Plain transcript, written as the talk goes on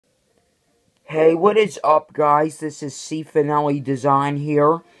Hey, what is up, guys? This is C Finelli Design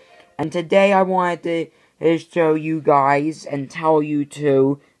here, and today I wanted to show you guys and tell you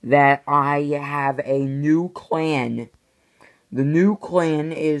too that I have a new clan. The new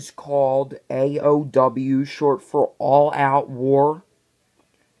clan is called AOW, short for All Out War,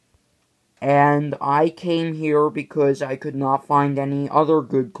 and I came here because I could not find any other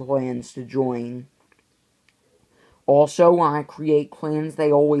good clans to join. Also, when I create clans,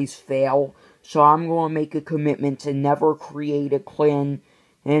 they always fail. So I'm going to make a commitment to never create a clan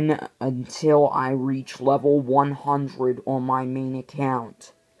until I reach level 100 on my main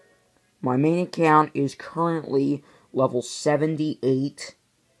account. My main account is currently level 78.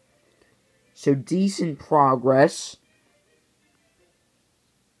 So decent progress.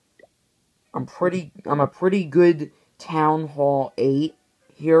 I'm a pretty good Town Hall 8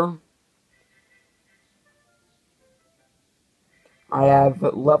 here. I have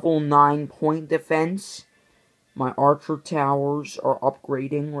level 9 point defense. My archer towers are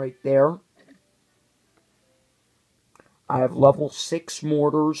upgrading right there. I have level 6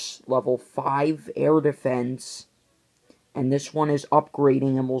 mortars, level 5 air defense, and this one is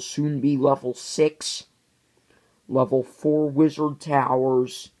upgrading and will soon be level 6. Level 4 wizard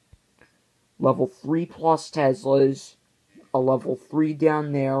towers, level 3 plus Teslas, a level 3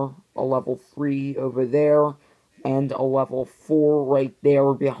 down there, a level 3 over there, and a level 4 right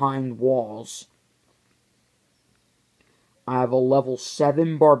there behind walls. I have a level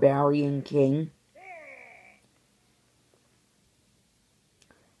 7 Barbarian King.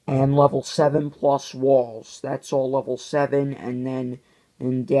 And level 7 plus walls. That's all level 7.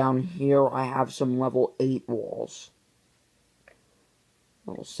 And down here I have some level 8 walls.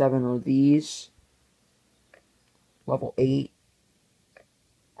 Level 7 are these. Level 8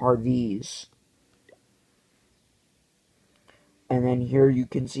 are these. And then here you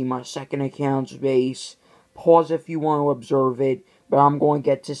can see my second account's base. Pause if you want to observe it, but I'm going to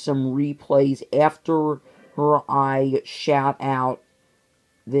get to some replays after I shout out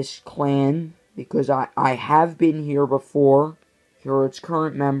this clan, because I have been here before. Here are its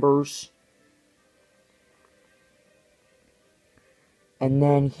current members. And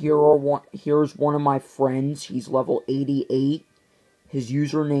then here's one of my friends. He's level 88. His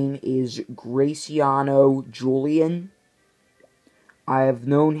username is Graciano Julian. I have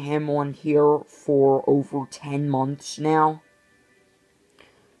known him on here for over 10 months now.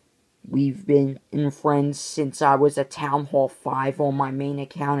 We've been friends since I was a Town Hall 5 on my main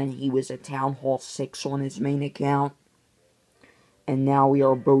account, and he was a Town Hall 6 on his main account. And now we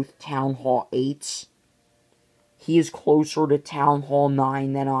are both Town Hall 8s. He is closer to Town Hall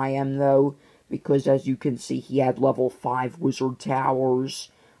 9 than I am, though, because as you can see, he had level 5 wizard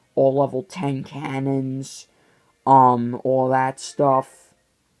towers, all level 10 cannons, all that stuff.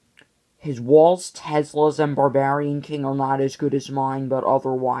 His walls, Teslas, and Barbarian King are not as good as mine, but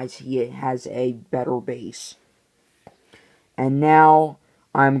otherwise he has a better base. And now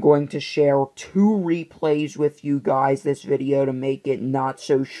I'm going to share 2 replays with you guys this video to make it not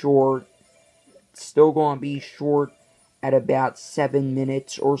so short. It's still going to be short at about 7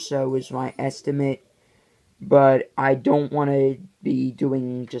 minutes or so is my estimate. But I don't want to be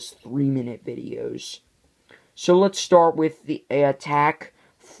doing just 3-minute videos. So let's start with the attack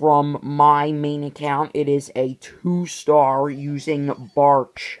from my main account. It is a 2-star using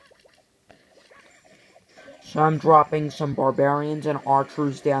Barch. So I'm dropping some barbarians and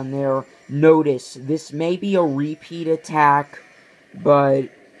archers down there. Notice, this may be a repeat attack, but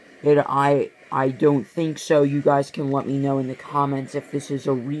I don't think so. You guys can let me know in the comments if this is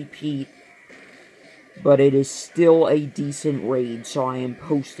a repeat. But it is still a decent raid, so I am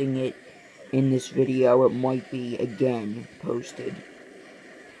posting it in this video. It might be again posted.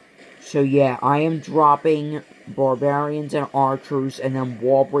 So yeah, I am dropping barbarians and archers and then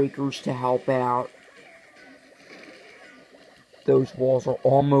wall breakers to help out. Those walls are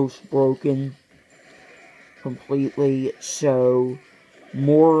almost broken completely, so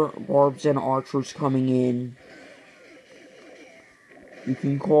more barbs and archers coming in. You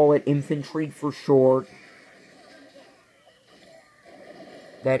can call it infantry for short.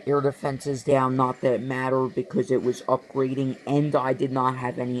 That air defense is down, not that it mattered because it was upgrading and I did not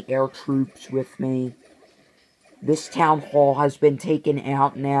have any air troops with me. This town hall has been taken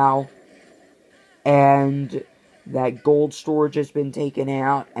out now, and that gold storage has been taken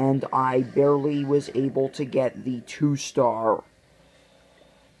out, and I barely was able to get the 2-star.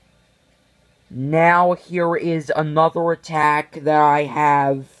 Now here is another attack that I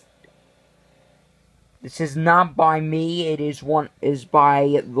have. This is not by me, it is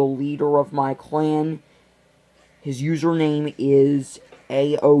by the leader of my clan. His username is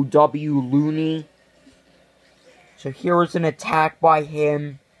AOW Looney. So here is an attack by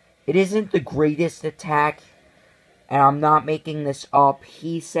him. It isn't the greatest attack, and I'm not making this up.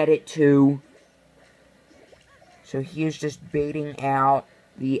 He said it too. So he is just baiting out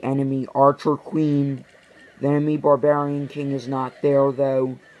the enemy Archer Queen. The enemy Barbarian King is not there,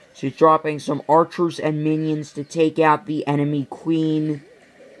 though. So he's dropping some archers and minions to take out the enemy Queen.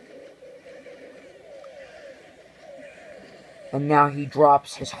 And now he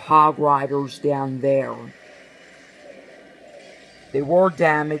drops his Hog Riders down there. They were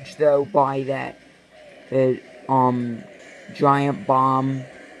damaged, though, by that giant bomb.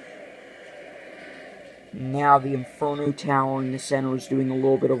 Now the Inferno Tower in the center is doing a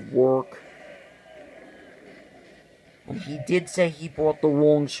little bit of work. And he did say he bought the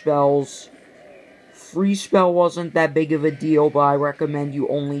wrong spells. Free spell wasn't that big of a deal, but I recommend you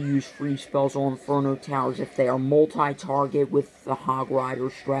only use free spells on Inferno Towers if they are multi-target with the Hog Rider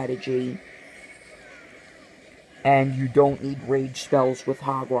strategy. And you don't need rage spells with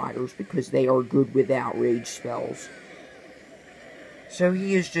Hog Riders because they are good without rage spells. So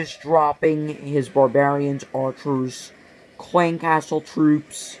he is just dropping his Barbarians, Archers, Clan Castle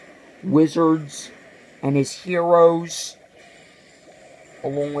troops, Wizards, and his heroes,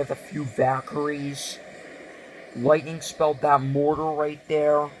 along with a few Valkyries. Lightning spelled that mortar right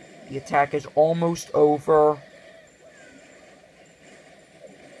there. The attack is almost over.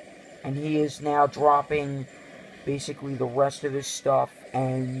 And he is now dropping basically the rest of his stuff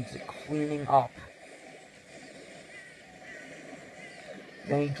and cleaning up.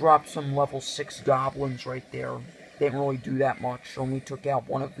 Then he dropped some level 6 goblins right there. Didn't really do that much. Only took out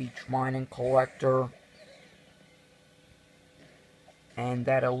one of each mining collector. And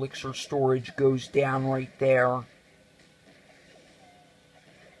that elixir storage goes down right there.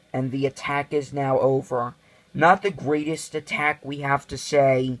 And the attack is now over. Not the greatest attack, we have to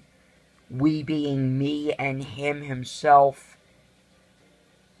say. We being me and him himself.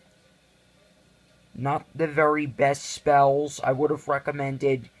 Not the very best spells. I would have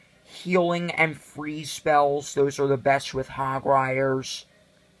recommended healing and freeze spells. Those are the best with Hog Riders.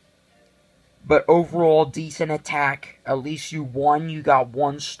 But overall, decent attack. At least you won. You got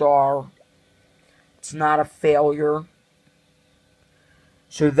 1 star. It's not a failure.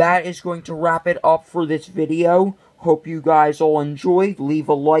 So that is going to wrap it up for this video. Hope you guys all enjoyed. Leave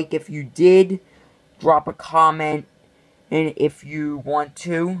a like if you did. Drop a comment and if you want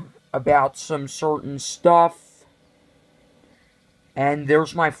to about some certain stuff. And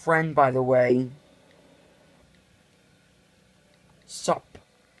there's my friend, by the way. Sup.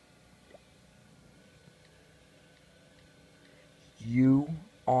 You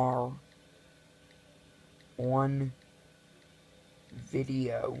are on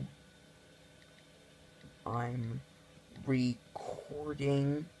video. I'm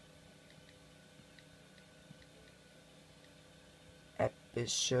recording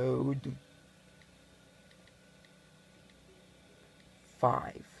episode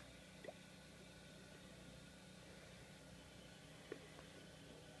 5.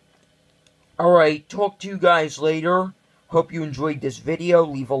 Alright, talk to you guys later. Hope you enjoyed this video.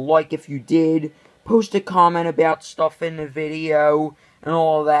 Leave a like if you did. Post a comment about stuff in the video and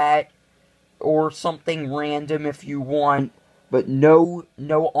all that. Or something random if you want. But no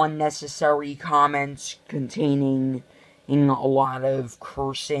unnecessary comments containing a lot of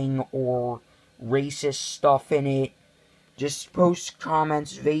cursing or racist stuff in it. Just post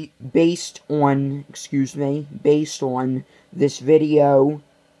comments based on this video.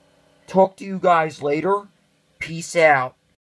 Talk to you guys later. Peace out.